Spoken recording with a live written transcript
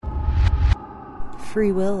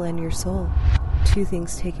free will and your soul. Two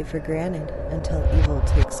things take it for granted until evil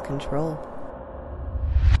takes control.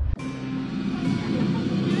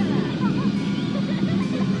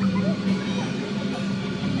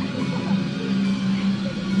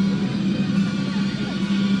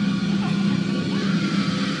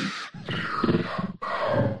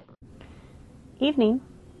 Evening,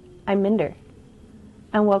 I'm Minder,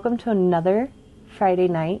 and welcome to another Friday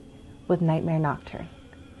night with Nightmare Nocturne.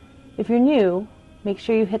 If you're new, make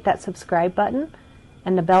sure you hit that subscribe button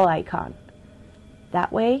and the bell icon.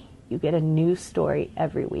 That way, you get a new story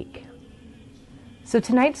every week. So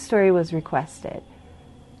tonight's story was requested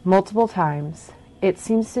multiple times. It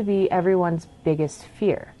seems to be everyone's biggest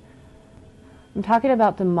fear. I'm talking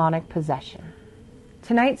about demonic possession.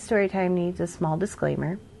 Tonight's story time needs a small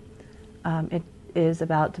disclaimer. It is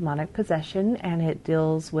about demonic possession, and it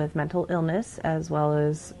deals with mental illness as well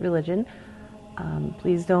as religion.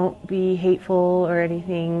 Please don't be hateful or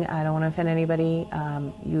anything. I don't want to offend anybody.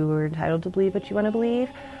 You are entitled to believe what you want to believe.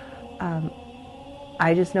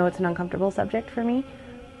 I just know it's an uncomfortable subject for me,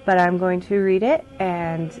 but I'm going to read it,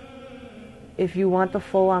 and if you want the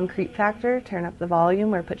full-on creep factor, turn up the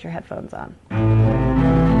volume or put your headphones on.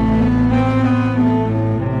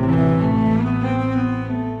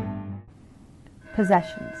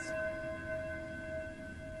 Possessions.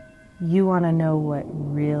 You want to know what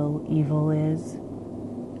real evil is?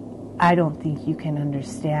 I don't think you can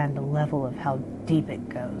understand the level of how deep it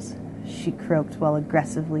goes, she croaked while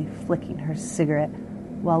aggressively flicking her cigarette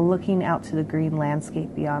while looking out to the green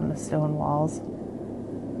landscape beyond the stone walls.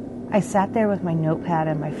 I sat there with my notepad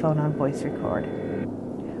and my phone on voice record.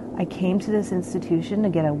 I came to this institution to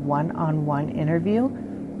get a one-on-one interview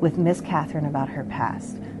with Miss Catherine about her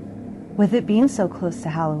past. With it being so close to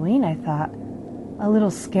Halloween, I thought a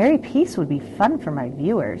little scary piece would be fun for my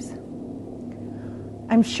viewers.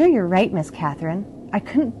 I'm sure you're right, Miss Catherine. I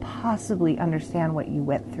couldn't possibly understand what you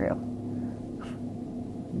went through.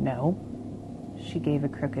 No, she gave a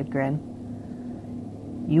crooked grin.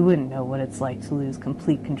 You wouldn't know what it's like to lose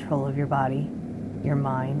complete control of your body, your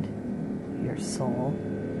mind, your soul.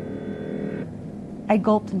 I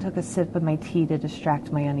gulped and took a sip of my tea to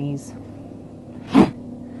distract my unease.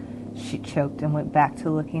 She choked and went back to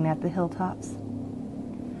looking at the hilltops.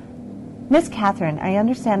 Miss Catherine, I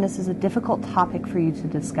understand this is a difficult topic for you to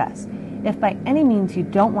discuss. If by any means you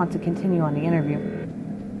don't want to continue on the interview...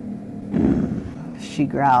 She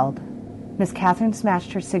growled. Miss Catherine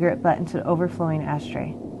smashed her cigarette butt into the overflowing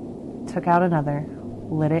ashtray, took out another,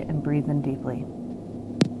 lit it, and breathed in deeply.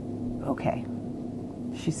 Okay,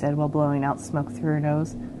 she said while blowing out smoke through her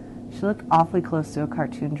nose. She looked awfully close to a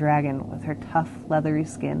cartoon dragon with her tough, leathery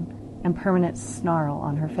skin and permanent snarl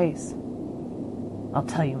on her face. I'll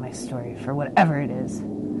tell you my story for whatever it is.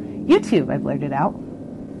 YouTube, I blurted out.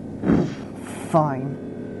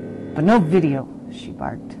 Fine, but no video, she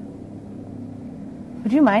barked.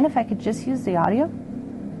 Would you mind if I could just use the audio?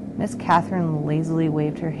 Miss Catherine lazily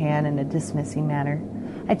waved her hand in a dismissing manner.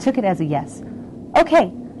 I took it as a yes.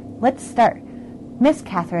 Okay, let's start. Miss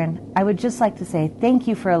Catherine, I would just like to say thank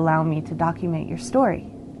you for allowing me to document your story.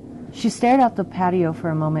 She stared out the patio for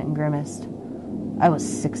a moment and grimaced. I was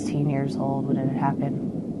 16 years old when it had happened.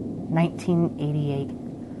 1988.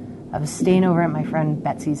 I was staying over at my friend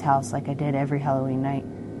Betsy's house like I did every Halloween night.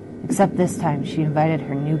 Except this time she invited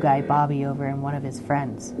her new guy Bobby over and one of his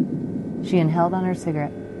friends. She inhaled on her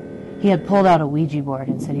cigarette. He had pulled out a Ouija board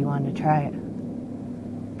and said he wanted to try it.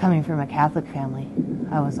 Coming from a Catholic family,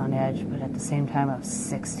 I was on edge, but at the same time I was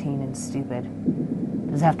 16 and stupid.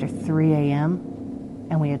 It was after 3 a.m.,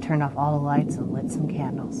 and we had turned off all the lights and lit some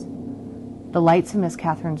candles. The lights in Miss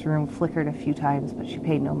Catherine's room flickered a few times, but she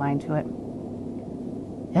paid no mind to it.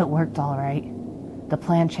 It worked all right. The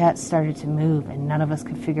planchette started to move, and none of us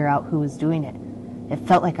could figure out who was doing it. It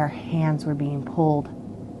felt like our hands were being pulled.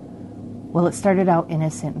 Well, it started out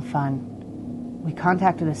innocent and fun. We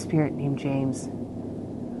contacted a spirit named James.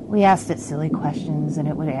 We asked it silly questions, and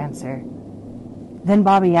it would answer. Then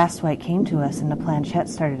Bobby asked why it came to us, and the planchette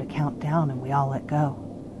started to count down, and we all let go.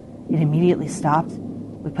 It immediately stopped.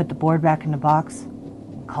 We put the board back in the box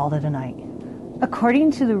and called it a night.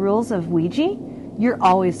 According to the rules of Ouija, you're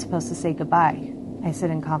always supposed to say goodbye, I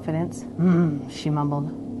said in confidence. She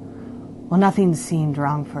mumbled. Well, nothing seemed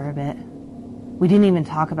wrong for a bit. We didn't even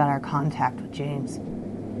talk about our contact with James.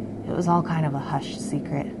 It was all kind of a hushed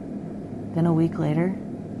secret. Then a week later,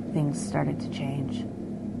 things started to change.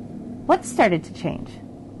 What started to change?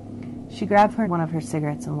 She grabbed one of her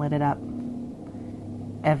cigarettes and lit it up.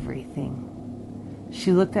 Everything.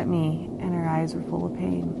 She looked at me, and her eyes were full of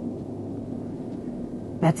pain.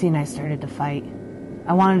 Betsy and I started to fight.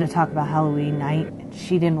 I wanted to talk about Halloween night, and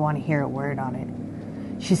she didn't want to hear a word on it.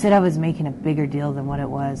 She said I was making a bigger deal than what it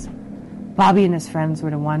was. Bobby and his friends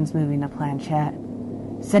were the ones moving the planchette.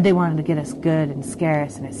 Said they wanted to get us good and scare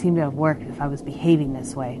us, and it seemed to have worked if I was behaving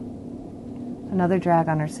this way. Another drag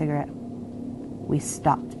on her cigarette. We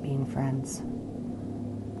stopped being friends.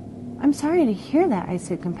 I'm sorry to hear that, I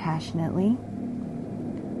said compassionately.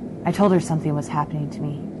 I told her something was happening to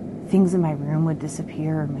me. Things in my room would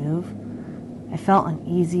disappear or move. I felt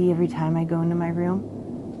uneasy every time I go into my room.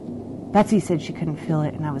 Betsy said she couldn't feel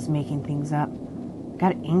it and I was making things up. I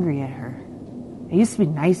got angry at her. I used to be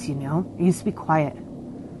nice, you know. I used to be quiet.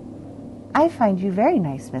 I find you very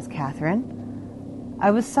nice, Miss Catherine.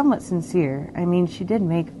 I was somewhat sincere. I mean, she did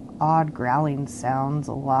make odd growling sounds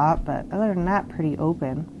a lot, but other than that, pretty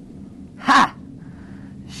open. Ha!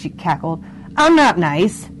 She cackled. I'm not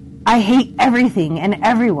nice. I hate everything and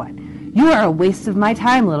everyone. You are a waste of my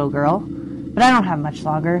time, little girl. But I don't have much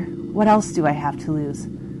longer. What else do I have to lose?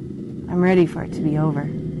 I'm ready for it to be over.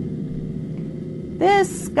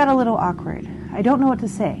 This got a little awkward. I don't know what to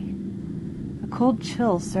say. A cold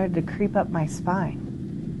chill started to creep up my spine.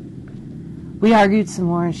 We argued some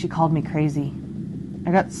more and she called me crazy.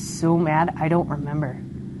 I got so mad I don't remember.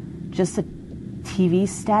 Just a TV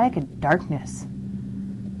static and darkness.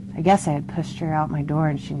 I guess I had pushed her out my door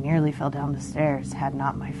and she nearly fell down the stairs had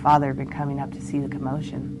not my father been coming up to see the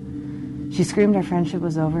commotion. She screamed our friendship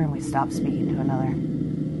was over and we stopped speaking to another.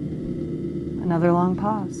 Another long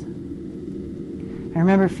pause. I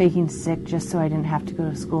remember faking sick just so I didn't have to go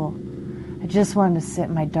to school. I just wanted to sit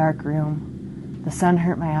in my dark room. The sun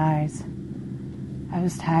hurt my eyes. I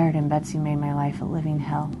was tired and Betsy made my life a living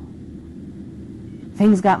hell.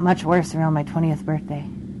 Things got much worse around my 20th birthday.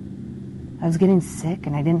 I was getting sick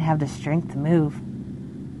and I didn't have the strength to move.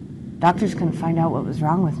 Doctors couldn't find out what was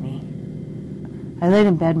wrong with me. I laid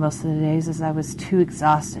in bed most of the days as I was too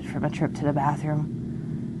exhausted from a trip to the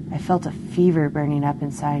bathroom. I felt a fever burning up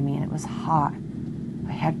inside me and it was hot.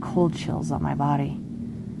 I had cold chills on my body.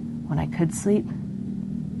 When I could sleep,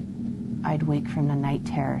 I'd wake from the night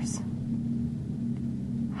terrors.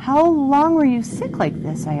 How long were you sick like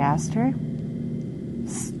this? I asked her.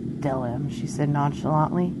 Still am, she said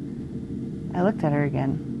nonchalantly. I looked at her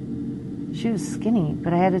again. She was skinny,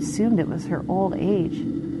 but I had assumed it was her old age.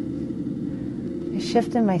 I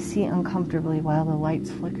shifted in my seat uncomfortably while the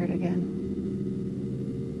lights flickered again.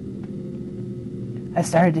 I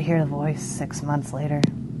started to hear the voice 6 months later.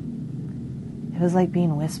 It was like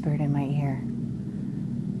being whispered in my ear.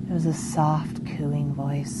 It was a soft, cooing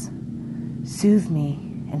voice. Soothed me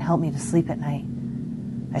and helped me to sleep at night.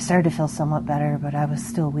 I started to feel somewhat better, but I was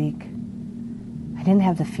still weak. I didn't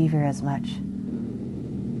have the fever as much.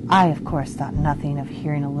 I, of course, thought nothing of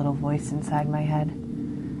hearing a little voice inside my head,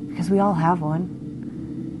 because we all have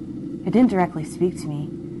one. It didn't directly speak to me.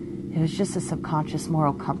 It was just a subconscious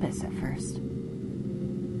moral compass at first.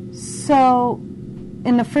 So,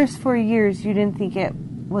 in the first 4 years, you didn't think it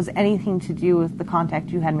was anything to do with the contact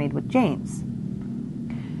you had made with James?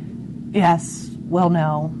 Yes, well,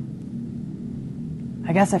 no.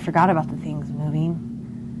 I guess I forgot about the things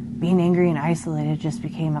moving. Being angry and isolated just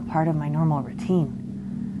became a part of my normal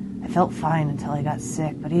routine. I felt fine until I got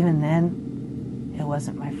sick, but even then, it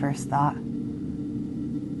wasn't my first thought.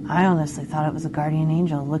 I honestly thought it was a guardian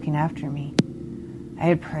angel looking after me. I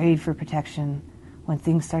had prayed for protection when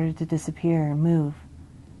things started to disappear and move.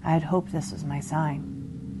 I had hoped this was my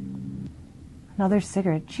sign. Another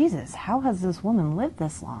cigarette. Jesus, how has this woman lived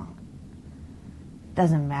this long?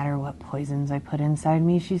 Doesn't matter what poisons I put inside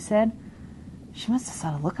me, she said. She must have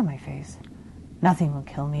saw the look on my face. Nothing will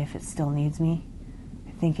kill me if it still needs me.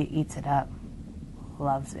 I think it eats it up.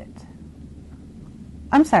 Loves it.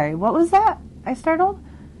 I'm sorry, what was that? I startled.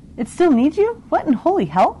 It still needs you? What in holy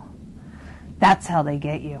hell? That's how they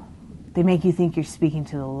get you. They make you think you're speaking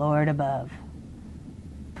to the Lord above,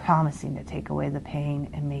 promising to take away the pain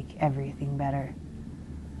and make everything better.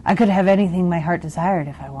 I could have anything my heart desired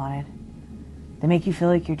if I wanted. They make you feel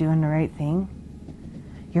like you're doing the right thing.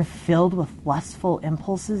 You're filled with lustful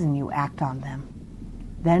impulses and you act on them.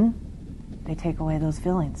 Then they take away those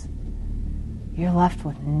feelings. You're left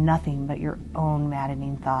with nothing but your own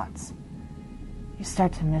maddening thoughts. You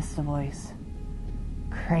start to miss the voice,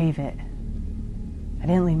 crave it. I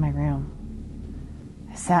didn't leave my room.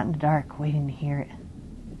 I sat in the dark waiting to hear it.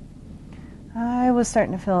 I was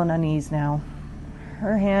starting to feel an unease now.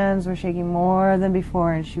 Her hands were shaking more than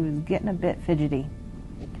before and she was getting a bit fidgety.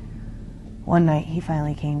 One night he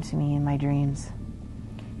finally came to me in my dreams.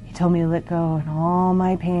 He told me to let go and all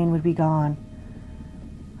my pain would be gone.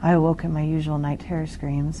 I awoke in my usual night terror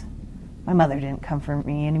screams. My mother didn't comfort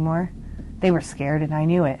me anymore. They were scared and I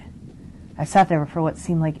knew it. I sat there for what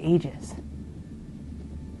seemed like ages.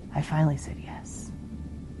 I finally said yes.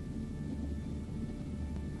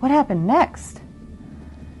 What happened next?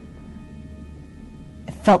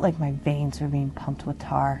 It felt like my veins were being pumped with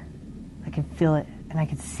tar. I could feel it, and I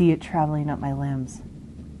could see it traveling up my limbs.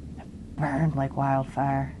 It burned like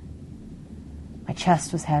wildfire. My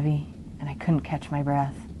chest was heavy, and I couldn't catch my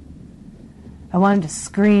breath. I wanted to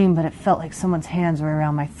scream, but it felt like someone's hands were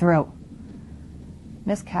around my throat.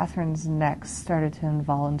 Miss Catherine's neck started to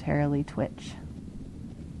involuntarily twitch.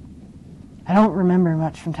 I don't remember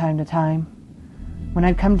much from time to time. When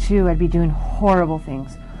I'd come to, I'd be doing horrible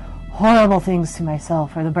things to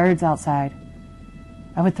myself or the birds outside.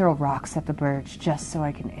 I would throw rocks at the birds just so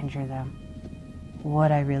I could injure them.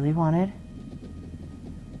 What I really wanted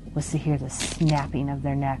was to hear the snapping of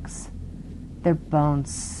their necks, their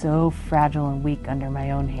bones so fragile and weak under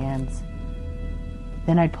my own hands.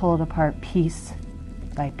 Then I'd pull it apart piece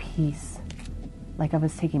by piece, like I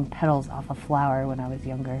was taking petals off a flower when I was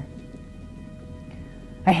younger.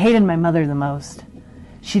 I hated my mother the most.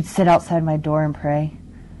 She'd sit outside my door and pray.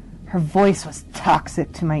 Her voice was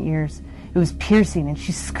toxic to my ears. It was piercing, and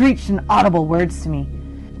she screeched inaudible words to me.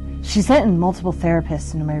 She sent in multiple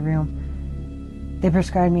therapists into my room. They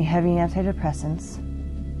prescribed me heavy antidepressants,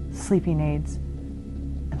 sleeping aids,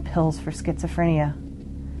 and pills for schizophrenia.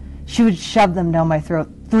 She would shove them down my throat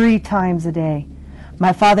 3 times a day.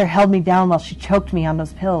 My father held me down while she choked me on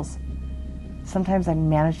those pills. Sometimes I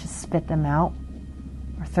managed to spit them out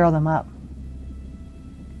or throw them up.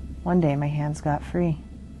 One day my hands got free.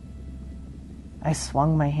 I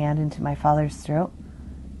swung my hand into my father's throat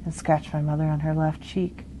and scratched my mother on her left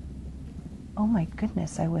cheek. "Oh my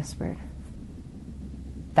goodness," I whispered.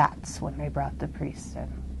 That's when they brought the priest in.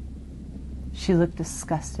 She looked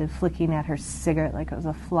disgusted, flicking at her cigarette like it was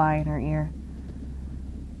a fly in her ear.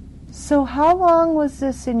 "So how long was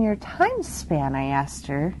this in your time span?" I asked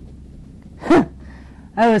her.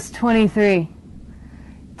 I was 23.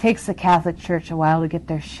 It takes the Catholic Church a while to get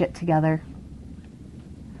their shit together.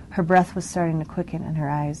 Her breath was starting to quicken and her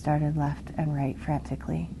eyes darted left and right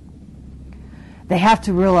frantically. They have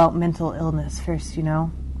to rule out mental illness first, you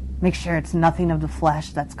know. Make sure it's nothing of the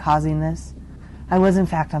flesh that's causing this. I was in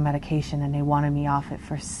fact on medication and they wanted me off it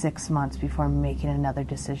for 6 months before making another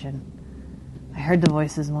decision. I heard the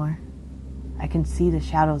voices more. I can see the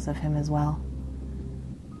shadows of him as well.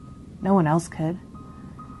 No one else could.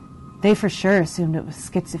 They for sure assumed it was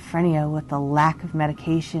schizophrenia with the lack of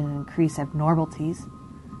medication and increased abnormalities.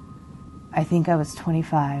 I think I was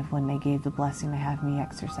 25 when they gave the blessing to have me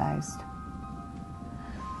exorcised.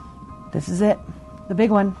 This is it, the big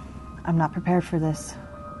one. I'm not prepared for this.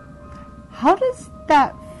 How does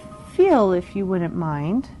that feel, if you wouldn't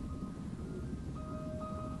mind?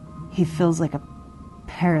 He feels like a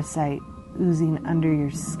parasite oozing under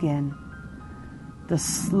your skin. The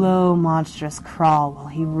slow, monstrous crawl while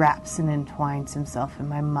he wraps and entwines himself in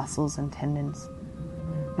my muscles and tendons.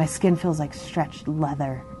 My skin feels like stretched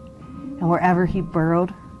leather, and wherever he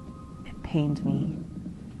burrowed, it pained me.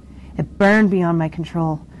 It burned beyond my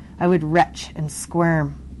control. I would retch and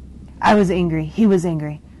squirm. I was angry. He was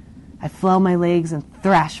angry. I'd flail my legs and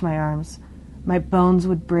thrash my arms. My bones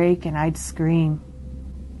would break and I'd scream.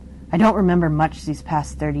 I don't remember much these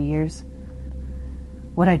past 30 years.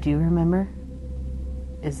 What I do remember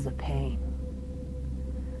is the pain.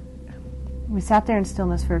 We sat there in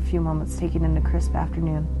stillness for a few moments, taking in the crisp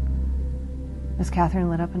afternoon. Miss Catherine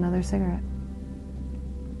lit up another cigarette.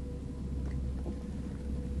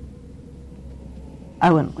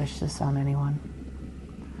 I wouldn't wish this on anyone.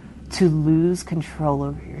 To lose control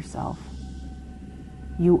over yourself.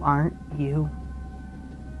 You aren't you.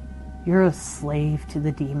 You're a slave to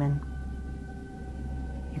the demon.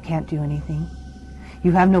 You can't do anything.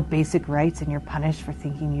 You have no basic rights and you're punished for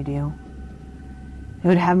thinking you do. It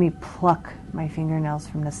would have me pluck my fingernails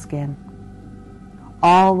from the skin.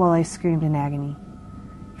 All while I screamed in agony.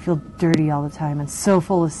 You feel dirty all the time and so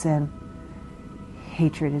full of sin.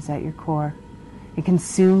 Hatred is at your core. It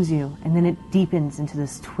consumes you, and then it deepens into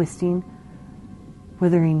this twisting,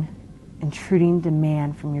 withering, intruding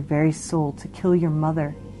demand from your very soul to kill your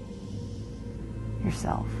mother,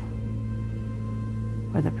 yourself,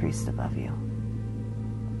 or the priest above you.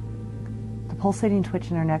 The pulsating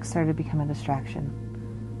twitch in her neck started to become a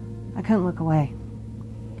distraction. I couldn't look away.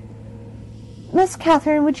 "Miss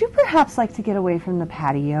Catherine, would you perhaps like to get away from the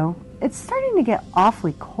patio? It's starting to get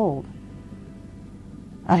awfully cold."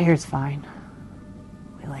 "Out here's fine.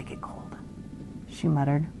 We like it cold," she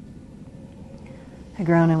muttered. I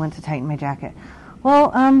groaned and went to tighten my jacket.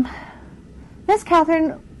 "Well, Miss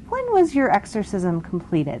Catherine, when was your exorcism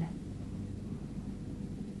completed?"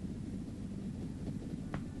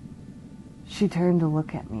 She turned to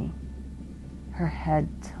look at me, her head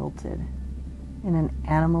tilted in an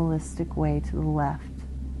animalistic way to the left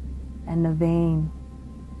and the vein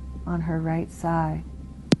on her right side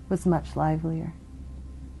was much livelier.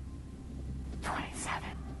 27,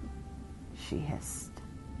 she hissed.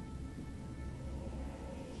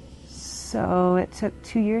 So it took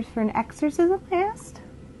 2 years for an exorcism, I asked?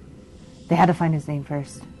 They had to find his name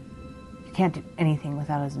first. You can't do anything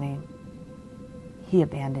without his name. He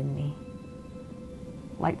abandoned me.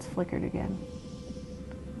 Lights flickered again.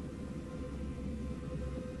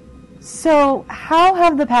 So, how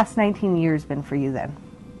have the past 19 years been for you then?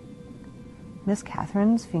 Miss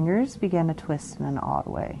Catherine's fingers began to twist in an odd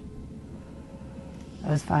way. I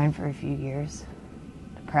was fine for a few years,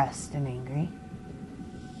 depressed and angry.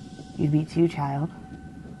 You'd be too, child.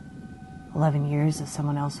 11 years of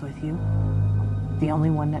someone else with you. The only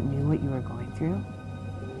one that knew what you were going through.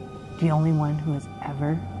 The only one who has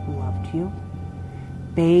ever loved you.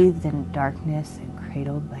 Bathed in darkness and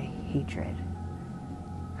cradled by hatred.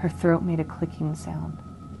 Her throat made a clicking sound,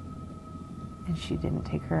 and she didn't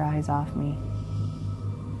take her eyes off me.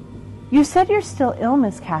 You said you're still ill,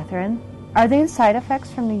 Miss Catherine. Are they side effects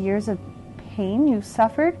from the years of pain you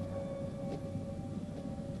suffered?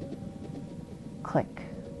 Click,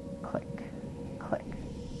 click, click.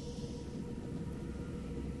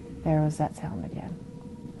 There was that sound again.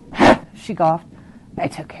 She coughed. I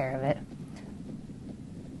took care of it.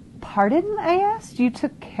 Pardon, I asked? You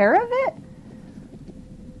took care of it?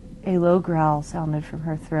 A low growl sounded from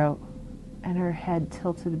her throat, and her head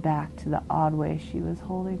tilted back to the odd way she was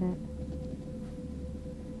holding it.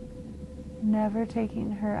 Never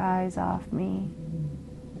taking her eyes off me.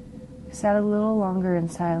 We sat a little longer in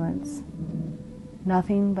silence.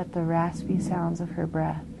 Nothing but the raspy sounds of her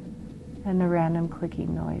breath and the random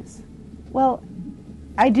clicking noise. Well,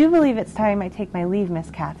 I do believe it's time I take my leave,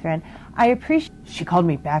 Miss Catherine. I appreciate... She called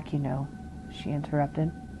me back, you know, she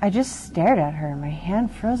interrupted. I just stared at her, my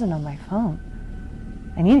hand frozen on my phone.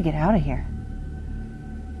 I need to get out of here.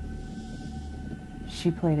 She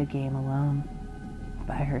played a game alone,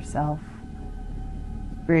 by herself,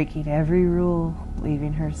 breaking every rule,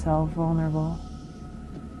 leaving herself vulnerable.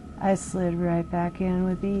 I slid right back in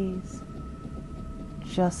with ease.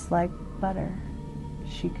 Just like butter,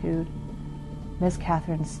 she cooed. Miss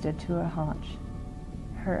Catherine stood to her haunch,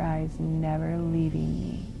 her eyes never leaving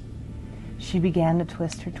me. She began to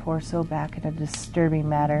twist her torso back in a disturbing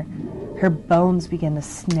manner. Her bones began to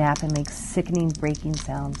snap and make sickening breaking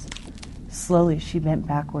sounds. Slowly she bent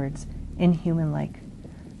backwards, inhuman-like,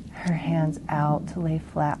 her hands out to lay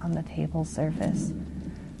flat on the table surface.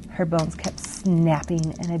 Her bones kept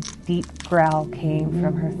snapping and a deep growl came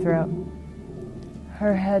from her throat.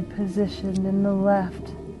 Her head positioned in the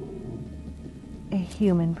left. A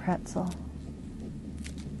human pretzel.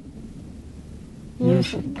 You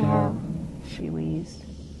should go, she wheezed.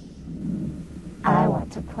 I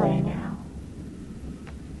want to play now.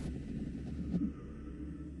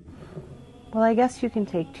 Well, I guess you can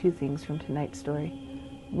take 2 things from tonight's story.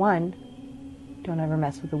 1, don't ever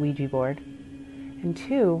mess with the Ouija board. And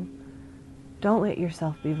 2, don't let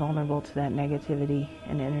yourself be vulnerable to that negativity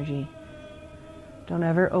and energy. Don't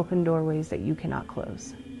ever open doorways that you cannot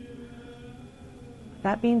close.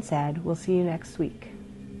 That being said, we'll see you next week.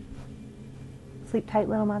 Sleep tight,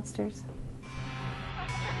 little monsters.